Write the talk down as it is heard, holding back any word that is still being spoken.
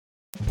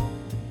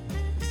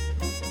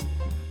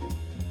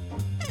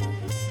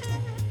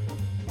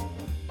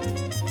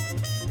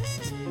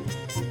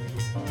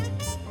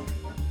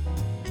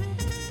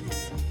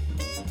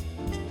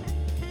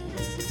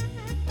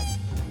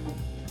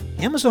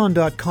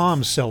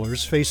Amazon.com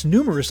sellers face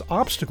numerous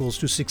obstacles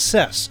to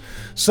success,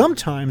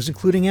 sometimes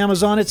including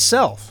Amazon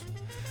itself.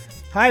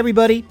 Hi,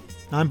 everybody.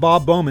 I'm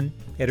Bob Bowman,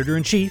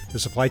 Editor-in-Chief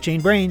of Supply Chain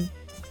Brain,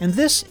 and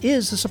this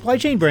is the Supply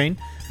Chain Brain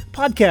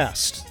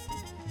podcast.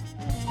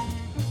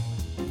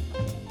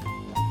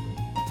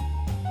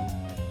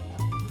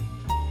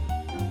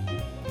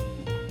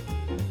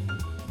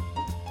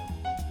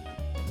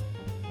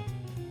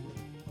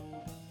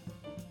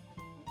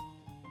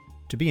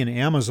 To be an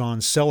Amazon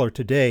seller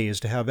today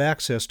is to have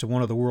access to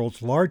one of the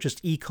world's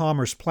largest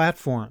e-commerce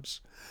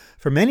platforms.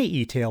 For many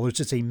e-tailers,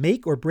 it's a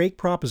make-or-break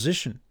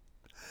proposition.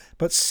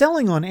 But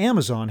selling on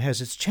Amazon has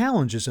its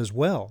challenges as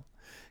well.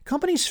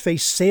 Companies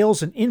face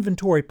sales and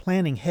inventory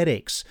planning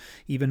headaches,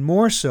 even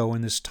more so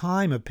in this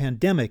time of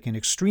pandemic and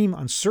extreme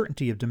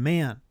uncertainty of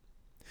demand.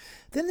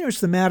 Then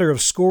there's the matter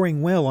of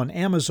scoring well on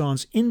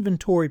Amazon's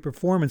Inventory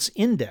Performance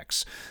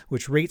Index,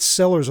 which rates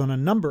sellers on a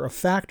number of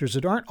factors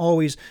that aren't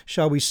always,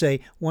 shall we say,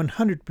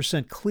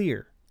 100%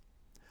 clear.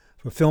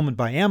 Fulfillment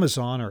by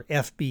Amazon, or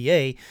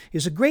FBA,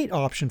 is a great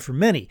option for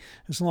many,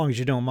 as long as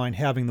you don't mind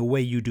having the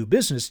way you do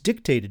business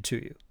dictated to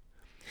you.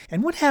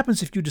 And what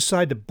happens if you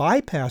decide to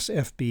bypass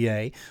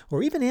FBA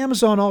or even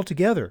Amazon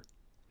altogether?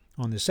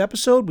 On this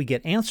episode, we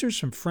get answers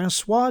from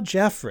Francois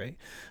Jaffray,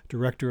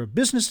 Director of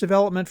Business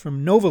Development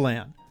from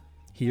Novaland.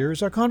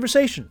 Here's our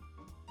conversation.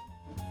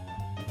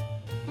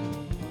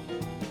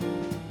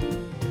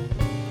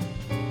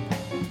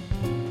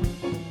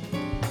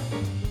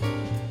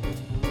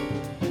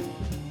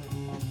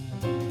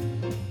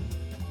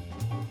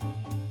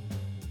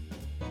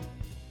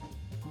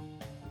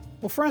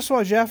 Well,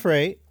 Francois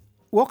Jaffray,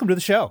 welcome to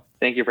the show.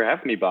 Thank you for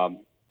having me, Bob. I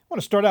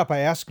want to start out by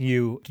asking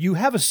you, do you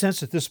have a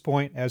sense at this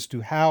point as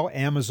to how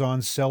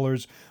Amazon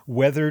sellers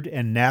weathered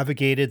and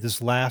navigated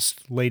this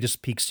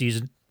latest peak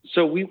season?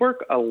 So we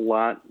work a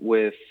lot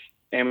with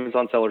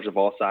Amazon sellers of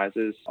all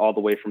sizes, all the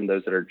way from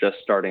those that are just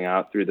starting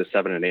out through the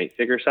 7- and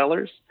 8-figure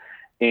sellers.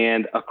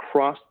 And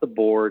across the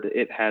board,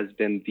 it has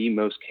been the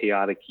most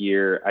chaotic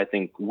year I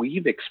think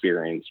we've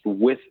experienced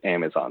with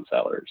Amazon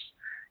sellers.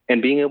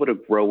 And being able to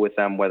grow with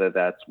them, whether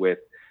that's with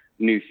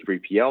new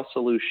 3PL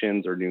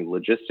solutions or new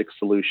logistics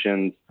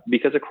solutions,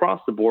 because across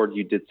the board,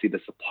 you did see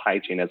the supply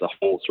chain as a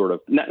whole sort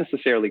of not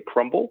necessarily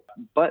crumble,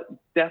 but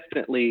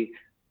definitely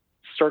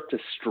start to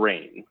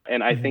strain.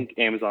 And I think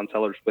Amazon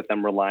sellers, with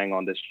them relying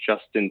on this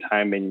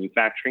just-in-time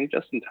manufacturing,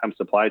 just-in-time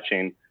supply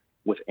chain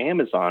with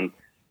Amazon,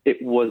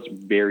 it was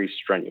very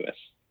strenuous.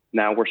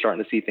 Now we're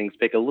starting to see things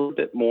pick a little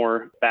bit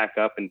more back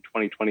up in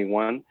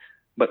 2021,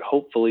 but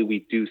hopefully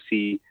we do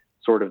see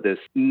sort of this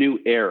new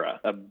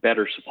era, a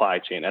better supply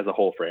chain as a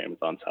whole for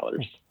Amazon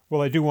sellers.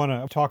 Well, I do want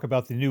to talk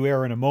about the new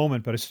era in a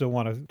moment, but I still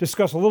want to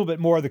discuss a little bit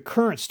more of the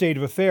current state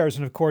of affairs.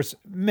 And of course,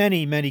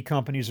 many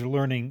companies are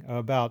learning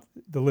about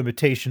the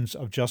limitations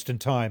of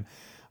just-in-time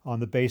on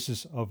the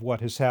basis of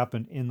what has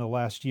happened in the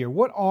last year.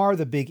 What are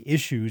the big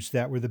issues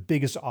that were the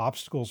biggest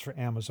obstacles for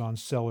Amazon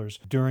sellers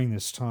during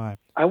this time?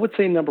 I would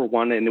say number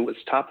one, and it was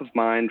top of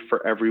mind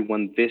for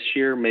everyone this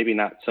year, maybe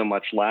not so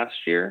much last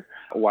year.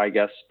 Well, I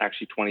guess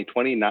actually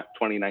 2020, not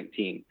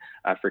 2019.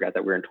 I forgot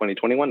that we're in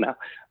 2021 now.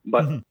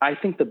 But I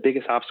think the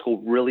biggest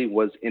obstacle really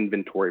was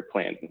inventory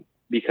planning,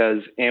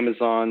 because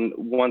Amazon,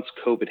 once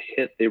COVID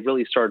hit, they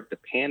really started to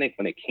panic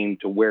when it came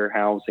to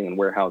warehousing and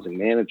warehousing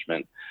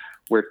management,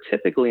 where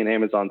typically an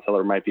Amazon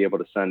seller might be able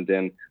to send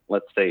in,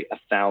 let's say,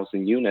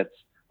 1,000 units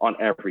on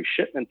every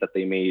shipment that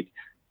they made.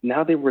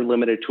 Now they were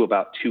limited to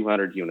about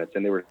 200 units,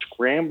 and they were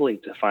scrambling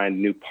to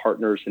find new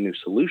partners and new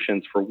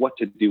solutions for what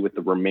to do with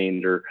the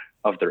remainder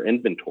of their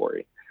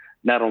inventory.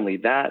 Not only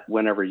that,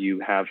 whenever you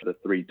have the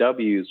 3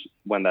 Ws,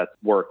 when that's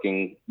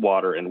working,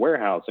 water, and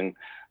warehousing,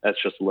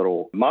 that's just a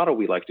little motto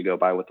we like to go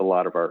by with a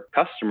lot of our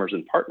customers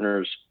and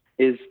partners,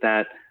 is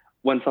that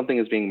when something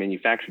is being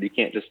manufactured, you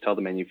can't just tell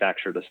the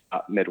manufacturer to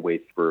stop midway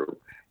through.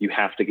 You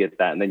have to get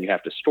that, and then you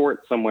have to store it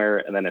somewhere.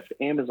 And then if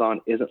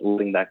Amazon isn't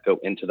letting that go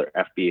into their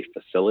FBA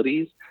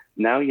facilities,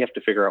 now you have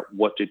to figure out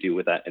what to do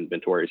with that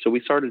inventory. So we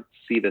started to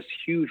see this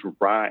huge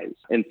rise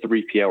in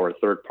 3PL or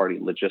third-party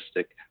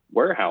logistic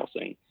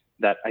warehousing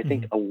that I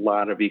think a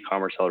lot of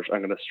e-commerce sellers are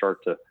going to start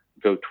to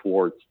go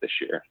towards this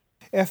year.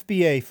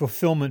 FBA,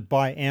 fulfillment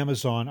by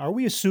Amazon. Are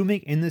we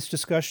assuming in this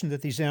discussion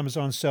that these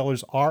Amazon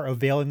sellers are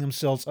availing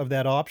themselves of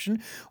that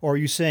option? Or are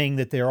you saying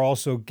that they're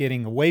also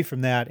getting away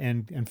from that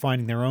and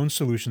finding their own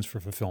solutions for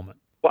fulfillment?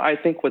 Well, I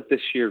think what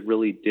this year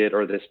really did,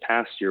 or this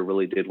past year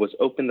really did, was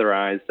open their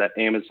eyes that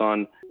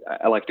Amazon,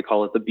 I like to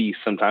call it the beast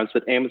sometimes,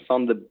 but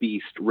Amazon, the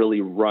beast, really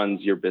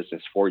runs your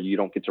business for you. You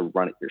don't get to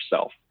run it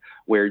yourself,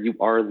 where you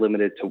are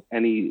limited to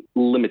any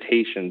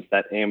limitations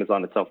that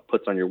Amazon itself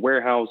puts on your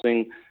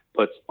warehousing,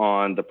 puts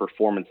on the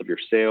performance of your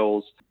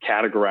sales,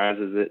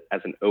 categorizes it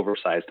as an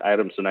oversized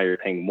item. So now you're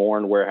paying more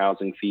in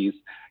warehousing fees.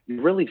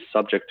 You're really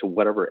subject to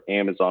whatever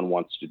Amazon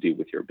wants to do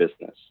with your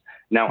business.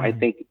 Now, I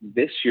think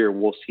this year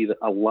we'll see that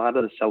a lot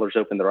of the sellers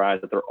open their eyes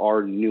that there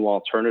are new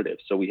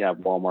alternatives. So we have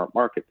Walmart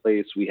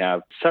Marketplace, we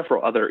have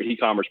several other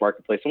e-commerce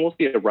marketplaces, and we'll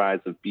see a rise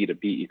of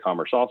B2B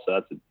e-commerce also.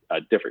 That's a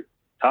different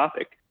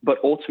topic. But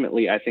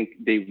ultimately, I think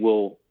they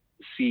will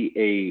see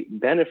a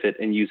benefit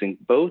in using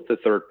both the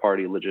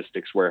third-party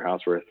logistics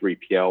warehouse or a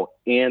 3PL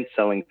and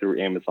selling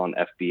through Amazon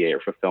FBA or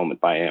fulfillment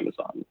by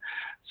Amazon.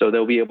 So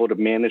they'll be able to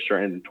manage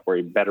their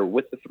inventory better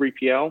with the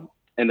 3PL,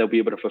 and they'll be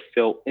able to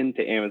fulfill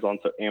into Amazon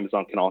so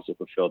Amazon can also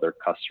fulfill their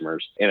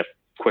customers in a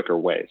quicker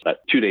way. So that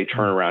 2-day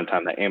turnaround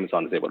time that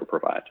Amazon is able to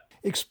provide.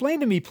 Explain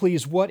to me,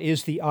 please, what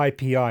is the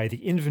IPI,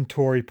 the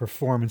Inventory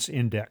Performance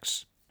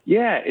Index?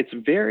 Yeah, it's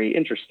very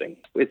interesting.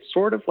 It's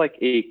sort of like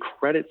a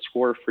credit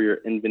score for your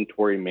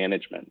inventory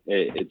management.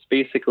 It's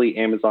basically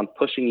Amazon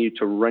pushing you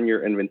to run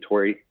your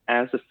inventory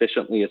as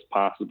efficiently as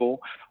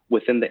possible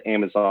within the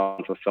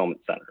Amazon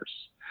fulfillment centers.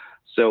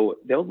 So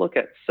they'll look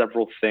at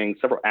several things,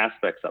 several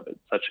aspects of it,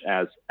 such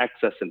as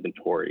excess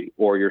inventory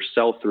or your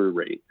sell-through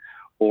rate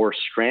or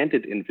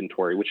stranded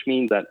inventory, which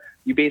means that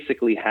you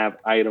basically have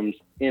items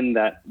in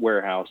that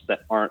warehouse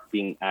that aren't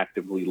being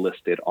actively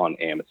listed on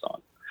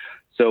Amazon.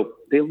 So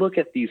they look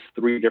at these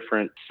three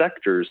different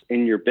sectors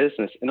in your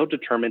business, and they'll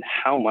determine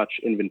how much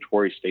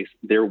inventory space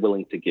they're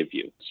willing to give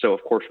you. So,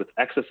 of course, with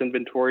excess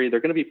inventory, they're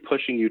going to be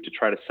pushing you to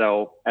try to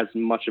sell as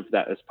much of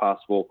that as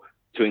possible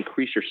to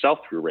increase your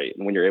sell-through rate.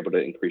 And when you're able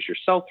to increase your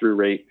sell-through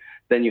rate,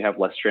 then you have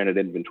less stranded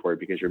inventory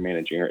because you're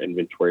managing your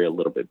inventory a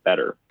little bit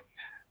better.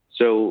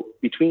 So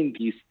between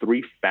these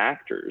three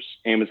factors,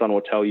 Amazon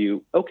will tell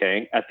you,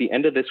 okay, at the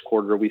end of this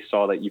quarter, we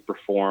saw that you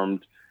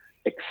performed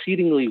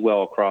exceedingly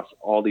well across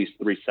all these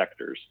three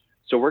sectors.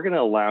 So we're going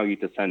to allow you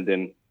to send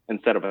in,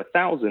 instead of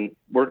 1,000,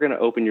 we're going to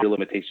open your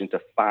limitation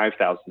to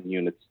 5,000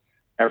 units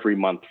every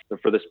month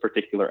for this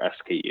particular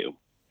SKU.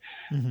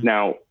 Mm-hmm.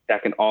 Now,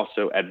 that can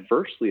also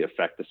adversely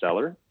affect the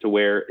seller to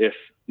where if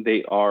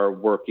they are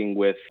working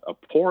with a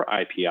poor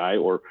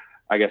IPI, or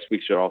I guess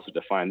we should also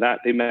define that,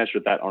 they measure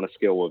that on a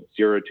scale of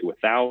 0 to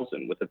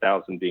 1,000, with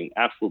 1,000 being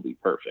absolutely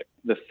perfect.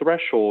 The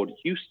threshold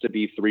used to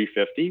be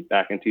 350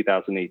 back in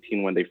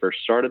 2018 when they first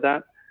started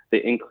that.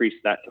 They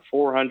increased that to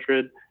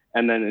 400.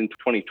 And then in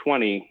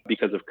 2020,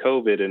 because of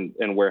COVID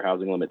and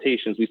warehousing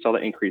limitations, we saw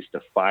that increase to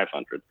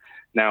 500.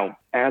 Now,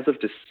 as of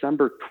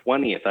December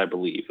 20th, I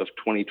believe, of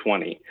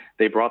 2020,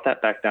 they brought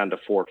that back down to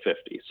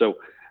 450. So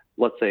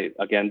let's say,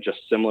 again, just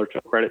similar to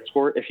a credit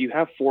score, if you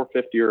have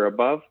 450 or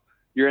above,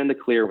 you're in the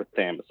clear with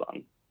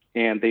Amazon.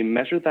 And they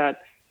measure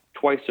that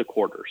twice a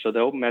quarter. So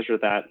they'll measure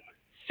that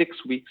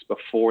 6 weeks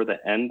before the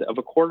end of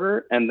a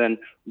quarter, and then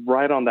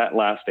right on that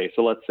last day.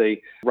 So let's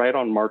say right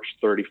on March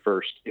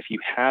 31st, if you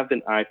have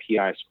an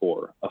IPI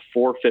score of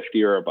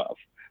 450 or above,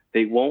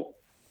 they won't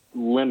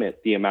limit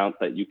the amount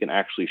that you can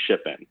actually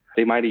ship in.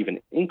 They might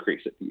even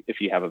increase it if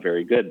you have a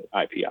very good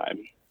IPI.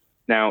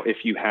 Now,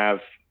 if you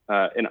have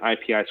an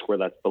IPI score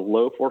that's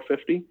below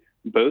 450,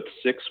 both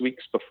 6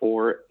 weeks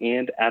before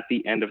and at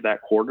the end of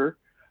that quarter,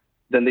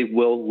 then they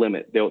will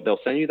limit. They'll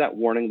send you that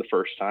warning the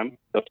first time.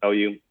 They'll tell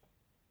you,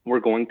 we're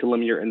going to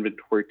limit your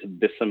inventory to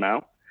this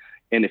amount.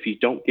 And if you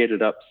don't get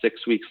it up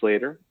 6 weeks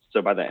later,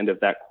 so by the end of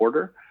that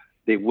quarter,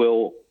 they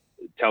will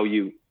tell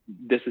you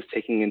this is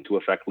taking into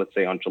effect, let's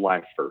say on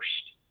July 1st.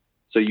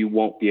 So you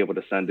won't be able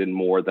to send in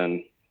more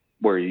than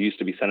where you used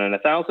to be sending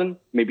 1,000,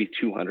 maybe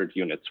 200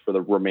 units for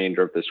the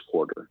remainder of this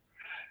quarter.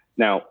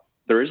 Now,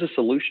 there is a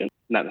solution,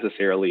 not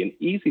necessarily an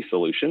easy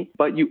solution,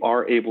 but you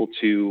are able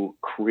to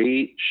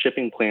create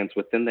shipping plans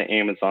within the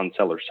Amazon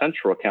Seller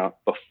Central account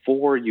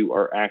before you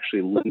are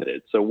actually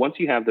limited. So once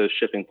you have those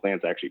shipping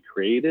plans actually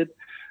created,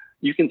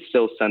 you can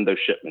still send those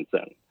shipments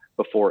in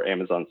before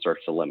Amazon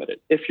starts to limit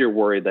it, if you're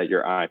worried that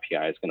your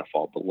IPI is going to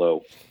fall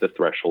below the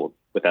threshold,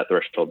 with that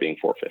threshold being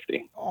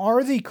 450.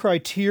 Are the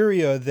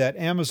criteria that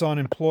Amazon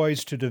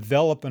employs to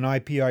develop an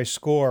IPI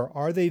score,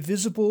 are they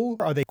visible?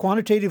 Are they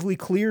quantitatively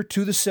clear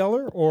to the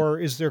seller? Or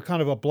is there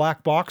kind of a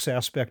black box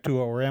aspect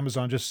to it where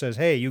Amazon just says,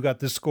 hey, you got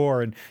this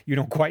score and you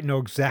don't quite know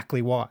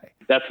exactly why?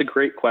 That's a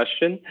great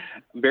question.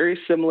 Very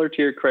similar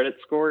to your credit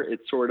score.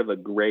 It's sort of a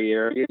gray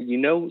area. You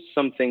know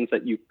some things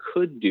that you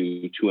could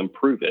do to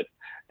improve it,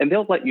 and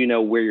they'll let you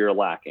know where you're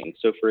lacking.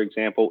 So, for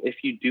example, if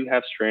you do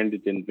have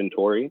stranded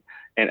inventory,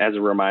 and as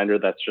a reminder,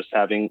 that's just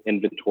having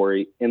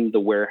inventory in the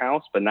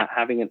warehouse, but not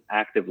having an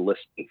active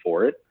listing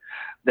for it,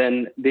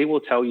 then they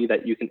will tell you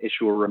that you can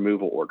issue a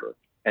removal order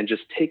and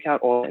just take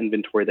out all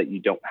inventory that you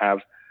don't have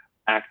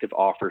active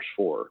offers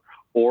for,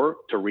 or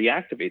to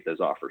reactivate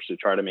those offers to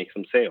try to make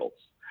some sales.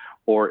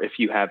 Or if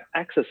you have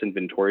excess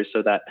inventory,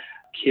 so that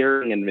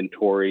carrying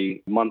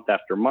inventory month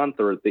after month,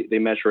 or they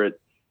measure it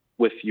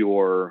with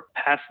your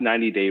past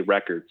 90-day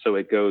record. So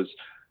it goes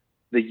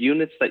the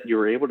units that you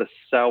were able to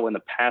sell in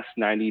the past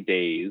 90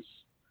 days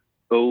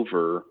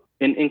over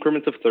in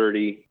increments of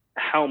 30,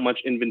 how much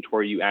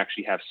inventory you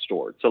actually have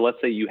stored. So let's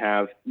say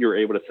you're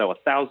able to sell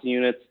 1,000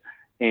 units,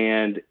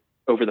 and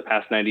over the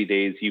past 90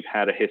 days, you've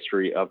had a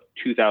history of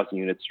 2,000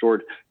 units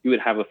stored, you would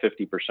have a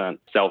 50%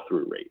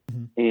 sell-through rate.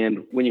 Mm-hmm.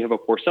 And when you have a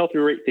poor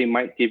sell-through rate, they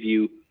might give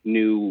you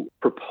new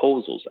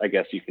proposals, I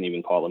guess you can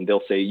even call them.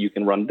 They'll say you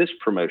can run this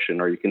promotion,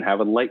 or you can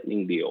have a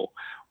lightning deal,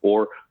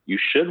 or you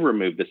should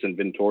remove this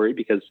inventory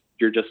because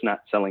you're just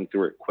not selling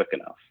through it quick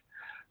enough.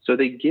 So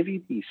they give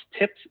you these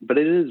tips, but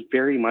it is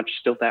very much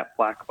still that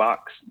black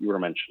box you were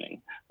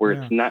mentioning, where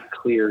it's not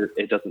clear.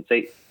 It doesn't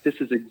say, this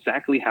is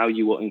exactly how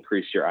you will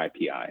increase your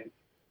IPI.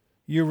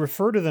 You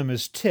refer to them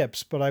as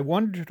tips, but I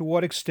wonder to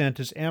what extent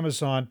does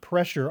Amazon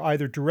pressure,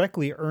 either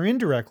directly or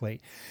indirectly,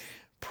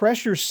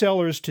 pressure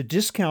sellers to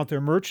discount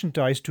their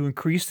merchandise to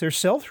increase their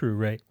sell-through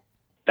rate?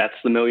 That's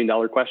the $1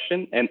 million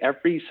question. And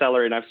every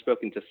seller, and I've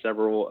spoken to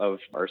several of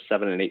our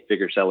 7 and 8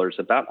 figure sellers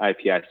about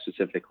IPI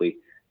specifically,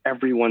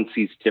 everyone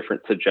sees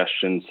different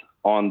suggestions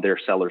on their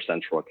Seller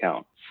Central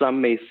account. Some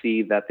may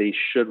see that they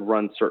should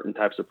run certain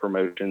types of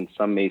promotions.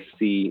 Some may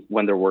see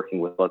when they're working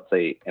with, let's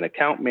say, an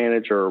account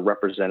manager or a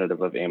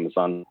representative of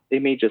Amazon, they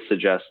may just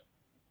suggest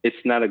it's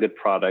not a good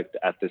product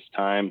at this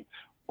time,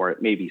 or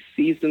it may be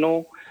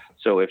seasonal.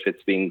 So if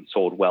it's being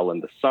sold well in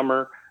the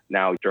summer,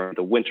 now during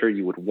the winter,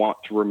 you would want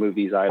to remove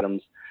these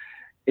items.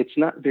 It's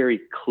not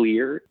very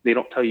clear. They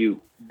don't tell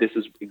you this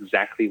is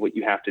exactly what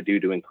you have to do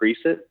to increase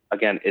it.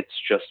 Again, it's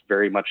just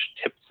very much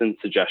tips and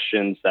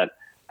suggestions that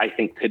I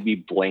think could be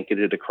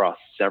blanketed across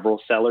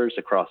several sellers,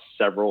 across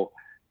several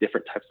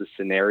different types of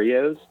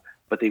scenarios,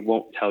 but they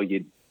won't tell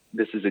you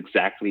this is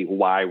exactly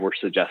why we're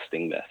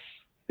suggesting this.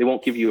 They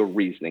won't give you a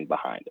reasoning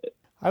behind it.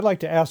 I'd like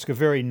to ask a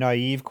very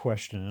naive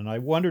question, and I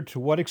wonder to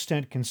what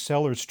extent can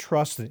sellers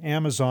trust that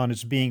Amazon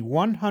is being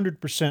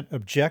 100%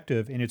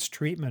 objective in its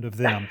treatment of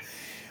them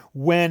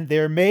when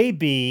there may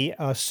be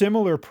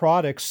similar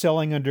products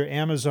selling under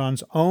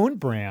Amazon's own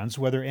brands,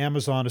 whether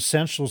Amazon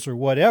Essentials or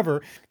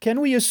whatever.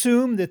 Can we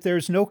assume that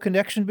there's no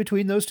connection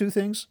between those two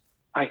things?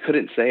 I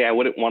couldn't say. I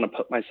wouldn't want to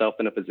put myself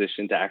in a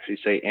position to actually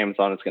say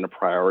Amazon is going to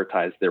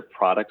prioritize their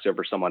products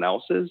over someone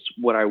else's.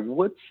 What I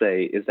would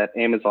say is that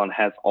Amazon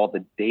has all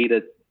the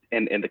data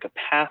and the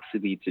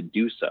capacity to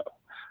do so.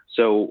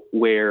 So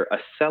where a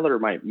seller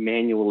might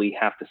manually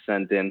have to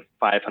send in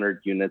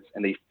 500 units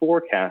and they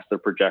forecast their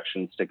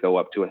projections to go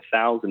up to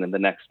 1,000 in the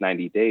next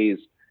 90 days,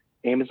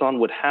 Amazon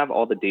would have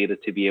all the data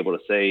to be able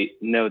to say,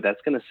 no, that's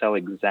going to sell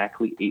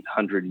exactly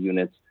 800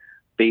 units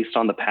based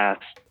on the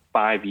past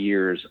 5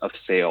 years of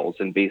sales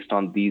and based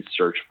on these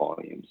search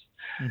volumes.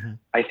 Mm-hmm.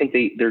 I think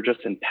they're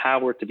just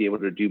empowered to be able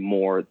to do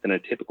more than a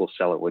typical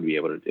seller would be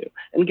able to do.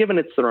 And given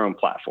it's their own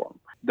platform,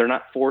 they're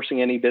not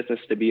forcing any business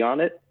to be on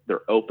it.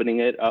 They're opening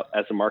it up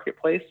as a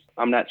marketplace.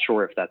 I'm not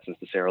sure if that's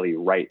necessarily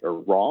right or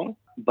wrong,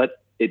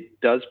 but it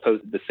does pose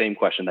the same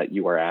question that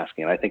you are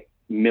asking. I think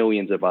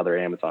millions of other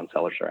Amazon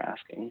sellers are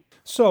asking.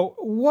 So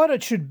what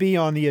it should be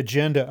on the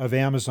agenda of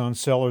Amazon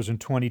sellers in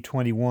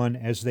 2021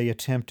 as they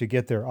attempt to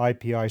get their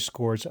IPI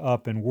scores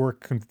up and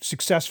work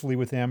successfully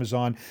with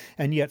Amazon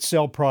and yet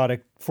sell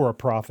product for a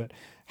profit?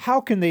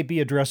 How can they be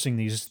addressing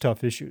these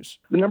tough issues?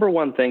 The number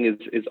one thing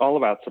is all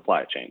about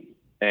supply chain.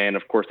 And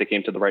of course, they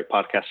came to the right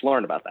podcast to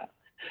learn about that.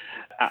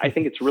 I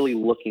think it's really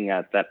looking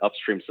at that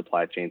upstream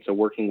supply chain. So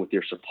working with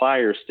your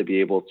suppliers to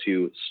be able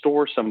to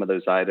store some of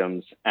those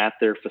items at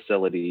their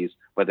facilities,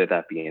 whether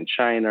that be in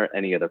China or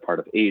any other part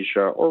of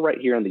Asia or right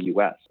here in the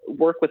US.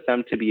 Work with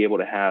them to be able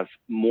to have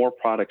more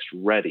products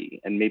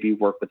ready and maybe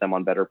work with them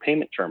on better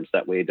payment terms.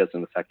 That way it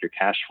doesn't affect your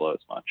cash flow as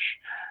much.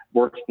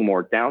 Working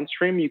more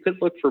downstream, you could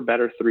look for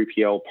better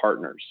 3PL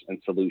partners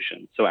and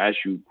solutions. So as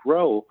you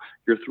grow,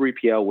 your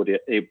 3PL would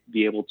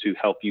be able to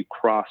help you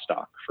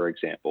cross-stock, for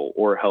example,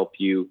 or help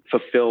you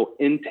fulfill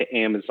into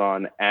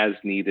Amazon as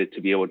needed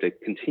to be able to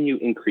continue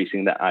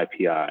increasing the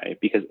IPI.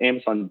 Because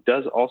Amazon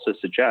does also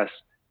suggest,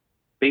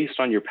 based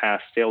on your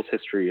past sales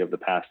history of the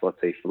past, let's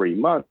say 3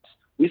 months,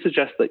 we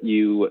suggest that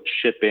you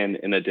ship in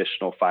an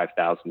additional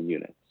 5,000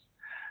 units.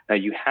 Now,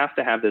 you have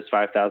to have those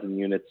 5,000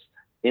 units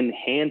in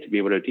hand to be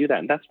able to do that.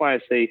 And that's why I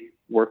say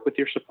work with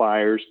your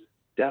suppliers,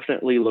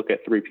 definitely look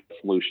at 3PL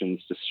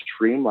solutions to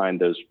streamline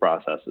those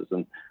processes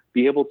and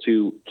be able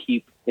to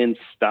keep in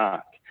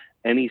stock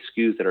any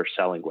SKUs that are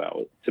selling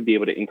well to be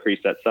able to increase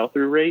that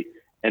sell-through rate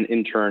and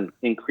in turn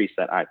increase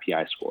that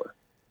IPI score.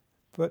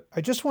 But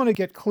I just want to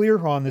get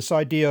clear on this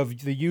idea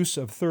of the use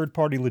of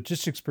third-party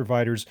logistics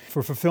providers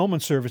for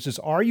fulfillment services.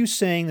 Are you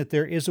saying that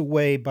there is a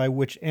way by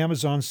which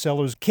Amazon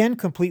sellers can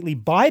completely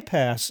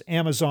bypass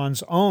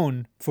Amazon's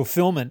own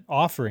fulfillment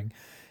offering,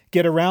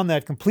 get around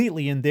that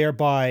completely, and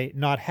thereby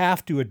not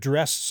have to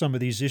address some of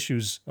these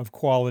issues of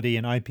quality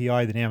and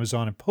IPI that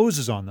Amazon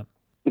imposes on them?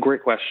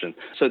 Great question.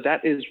 So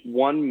that is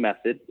one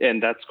method,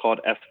 and that's called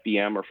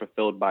FBM, or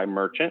Fulfilled by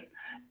Merchant,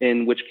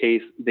 in which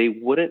case they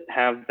wouldn't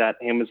have that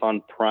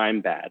Amazon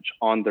Prime badge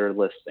on their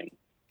listing.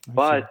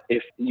 But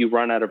if you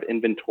run out of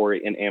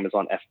inventory in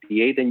Amazon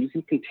FBA, then you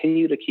can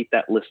continue to keep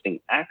that listing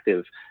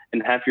active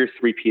and have your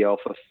 3PL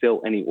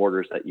fulfill any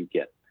orders that you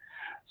get.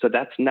 So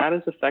that's not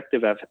as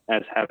effective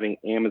as having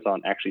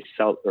Amazon actually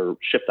sell or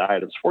ship the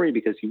items for you,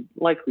 because you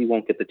likely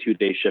won't get the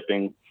 2-day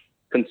shipping.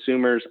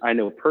 Consumers, I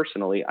know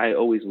personally, I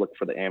always look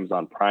for the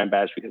Amazon Prime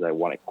badge because I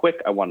want it quick.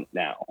 I want it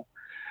now.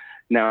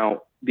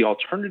 Now, the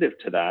alternative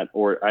to that,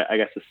 or I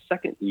guess the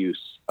second use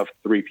of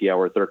 3PL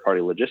or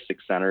third-party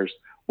logistics centers,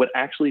 would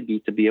actually be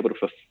to be able to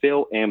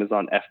fulfill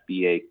Amazon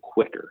FBA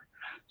quicker.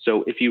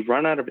 So if you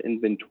run out of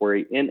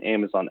inventory in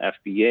Amazon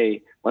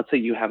FBA, let's say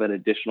you have an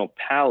additional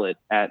pallet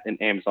at an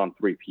Amazon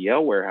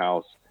 3PL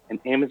warehouse, and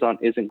Amazon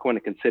isn't going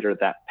to consider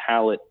that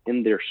pallet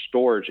in their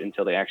storage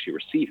until they actually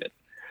receive it.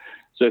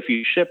 So if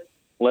you ship,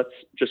 let's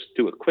just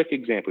do a quick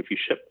example. If you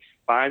ship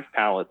 5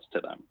 pallets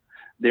to them,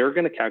 they're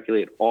going to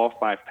calculate all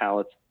 5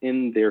 pallets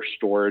in their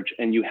storage,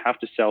 and you have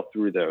to sell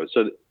through those.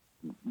 So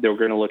they're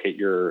going to look at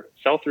your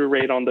sell-through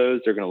rate on those.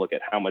 They're going to look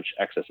at how much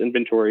excess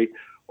inventory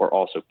or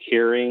also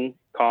carrying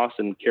costs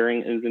and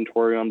carrying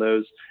inventory on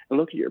those, and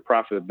look at your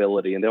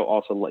profitability. And they'll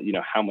also let you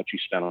know how much you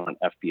spend on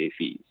FBA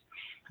fees.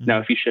 Mm-hmm. Now,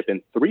 if you ship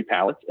in 3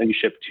 pallets and you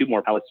ship 2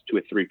 more pallets to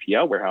a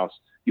 3PL warehouse,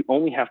 you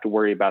only have to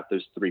worry about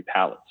those 3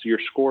 pallets. So your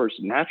scores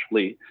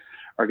naturally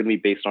are going to be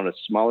based on a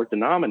smaller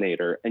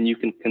denominator, and you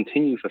can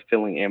continue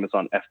fulfilling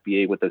Amazon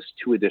FBA with those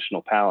 2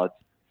 additional pallets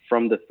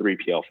from the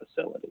 3PL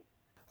facility.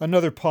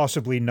 Another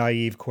possibly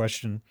naive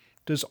question.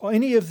 Does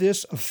any of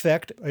this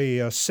affect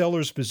a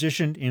seller's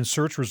position in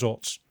search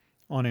results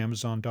on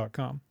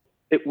Amazon.com?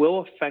 It will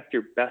affect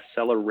your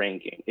bestseller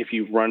ranking. If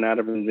you run out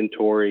of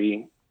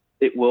inventory,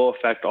 it will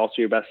affect also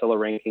your bestseller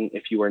ranking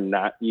if you are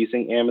not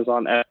using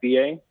Amazon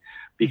FBA,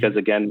 because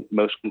again,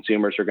 most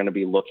consumers are going to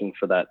be looking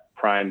for that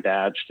Prime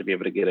badge to be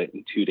able to get it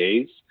in 2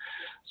 days.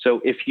 So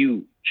if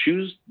you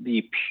choose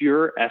the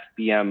pure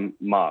FBM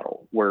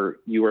model, where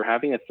you are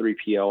having a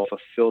 3PL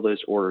fulfill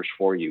those orders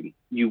for you,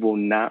 you will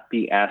not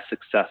be as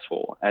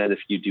successful as if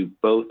you do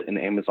both an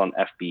Amazon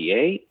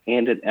FBA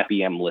and an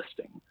FBM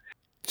listing.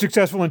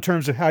 Successful in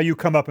terms of how you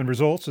come up in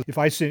results. If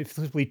I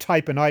simply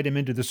type an item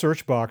into the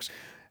search box,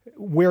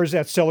 where is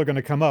that seller going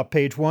to come up?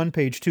 Page 1,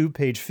 page 2,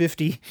 page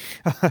 50?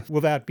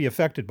 Will that be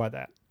affected by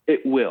that?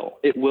 It will.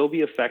 It will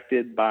be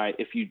affected by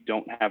if you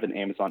don't have an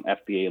Amazon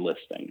FBA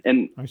listing.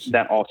 And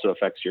that also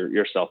affects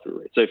your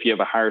sell-through rate. So if you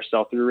have a higher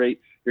sell-through rate,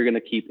 you're going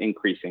to keep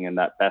increasing in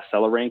that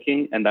bestseller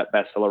ranking, and that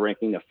bestseller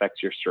ranking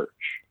affects your search.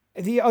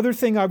 The other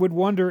thing I would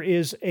wonder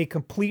is a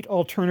complete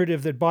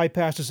alternative that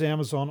bypasses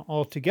Amazon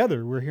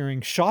altogether. We're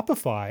hearing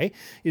Shopify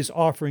is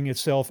offering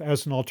itself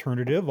as an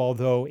alternative,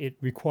 although it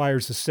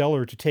requires the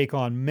seller to take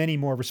on many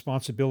more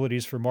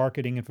responsibilities for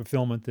marketing and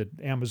fulfillment that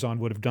Amazon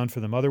would have done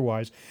for them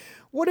otherwise.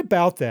 What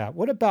about that?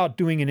 What about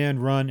doing an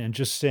end run and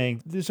just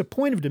saying there's a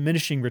point of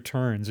diminishing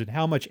returns and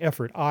how much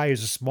effort I,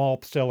 as a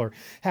small seller,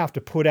 have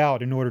to put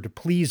out in order to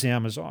please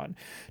Amazon,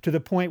 to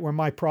the point where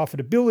my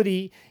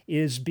profitability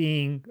is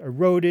being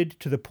eroded,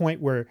 to the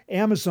point where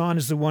Amazon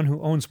is the one who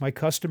owns my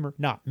customer,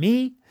 not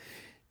me?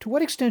 To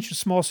what extent should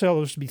small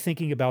sellers be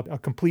thinking about a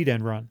complete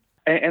end run?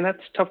 And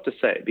that's tough to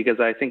say, because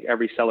I think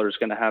every seller is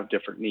going to have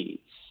different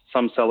needs.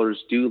 Some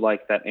sellers do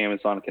like that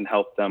Amazon can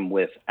help them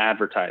with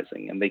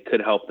advertising, and they could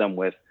help them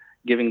with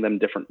giving them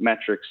different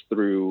metrics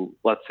through,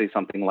 let's say,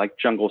 something like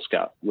Jungle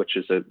Scout, which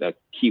is a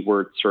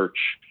keyword search,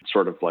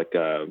 sort of like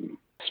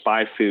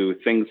spy foo,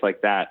 things like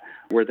that,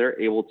 where they're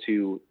able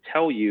to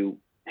tell you,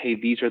 hey,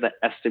 these are the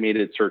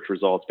estimated search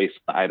results based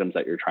on the items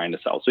that you're trying to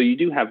sell. So you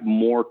do have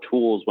more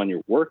tools when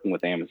you're working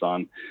with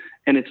Amazon.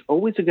 And it's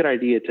always a good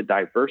idea to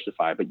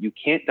diversify, but you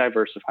can't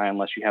diversify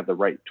unless you have the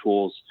right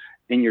tools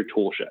in your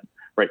tool shed,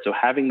 right? So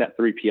having that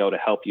 3PL to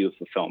help you with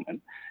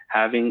fulfillment,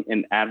 having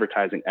an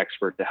advertising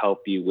expert to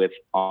help you with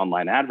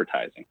online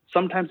advertising.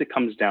 Sometimes it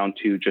comes down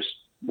to just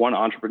one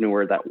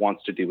entrepreneur that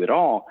wants to do it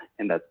all,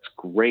 and that's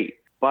great.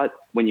 But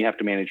when you have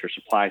to manage your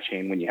supply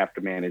chain, when you have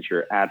to manage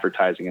your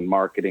advertising and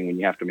marketing, when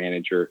you have to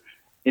manage your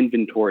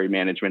inventory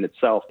management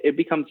itself, it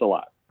becomes a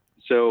lot.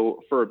 So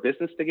for a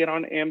business to get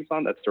on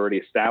Amazon that's already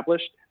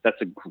established, that's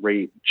a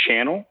great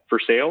channel for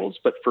sales.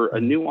 But for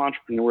a new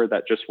entrepreneur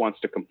that just wants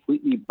to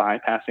completely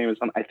bypass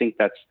Amazon, I think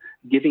that's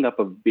giving up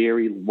a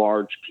very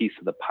large piece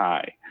of the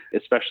pie,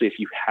 especially if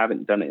you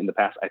haven't done it in the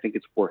past. I think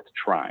it's worth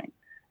trying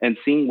and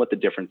seeing what the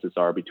differences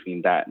are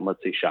between that and, let's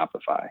say,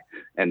 Shopify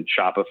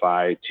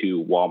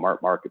to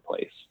Walmart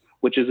Marketplace,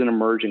 which is an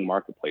emerging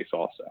marketplace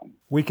also.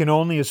 We can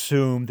only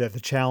assume that the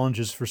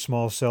challenges for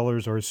small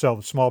sellers or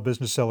small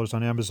business sellers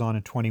on Amazon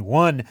in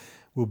 21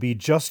 will be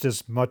just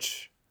as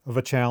much of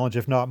a challenge,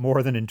 if not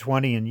more than in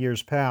 20 in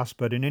years past.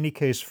 But in any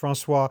case,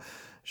 Francois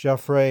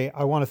Jaffray,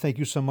 I want to thank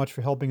you so much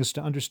for helping us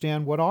to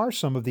understand what are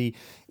some of the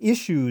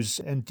issues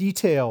and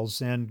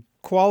details and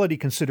quality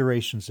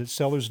considerations that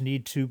sellers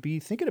need to be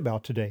thinking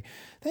about today.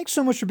 Thanks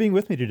so much for being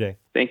with me today.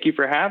 Thank you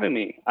for having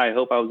me. I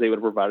hope I was able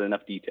to provide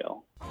enough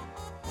detail.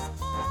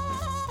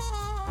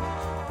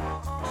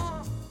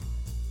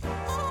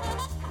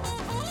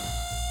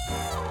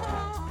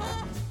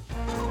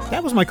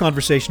 That was my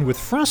conversation with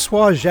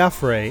Francois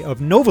Jaffray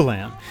of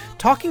Novaland,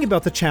 talking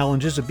about the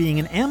challenges of being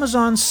an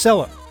Amazon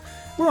seller.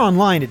 We're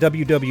online at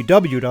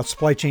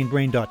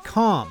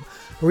www.supplychainbrain.com,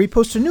 where we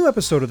post a new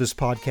episode of this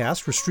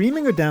podcast for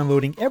streaming or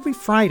downloading every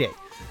Friday.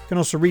 You can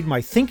also read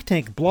my Think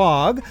Tank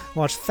blog,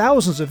 watch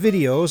thousands of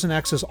videos, and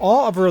access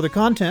all of our other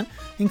content,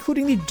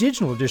 including the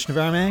digital edition of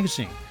our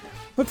magazine.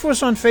 Look for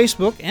us on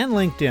Facebook and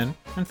LinkedIn,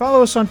 and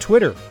follow us on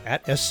Twitter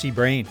at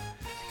SCBrain.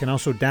 You can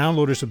also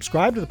download or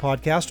subscribe to the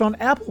podcast on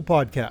Apple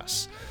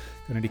Podcasts.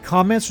 Got any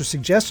comments or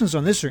suggestions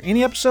on this or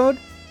any episode?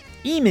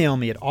 Email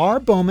me at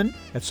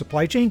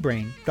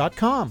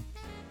rbowman@supplychainbrain.com.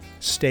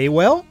 Stay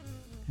well,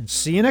 and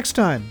see you next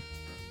time.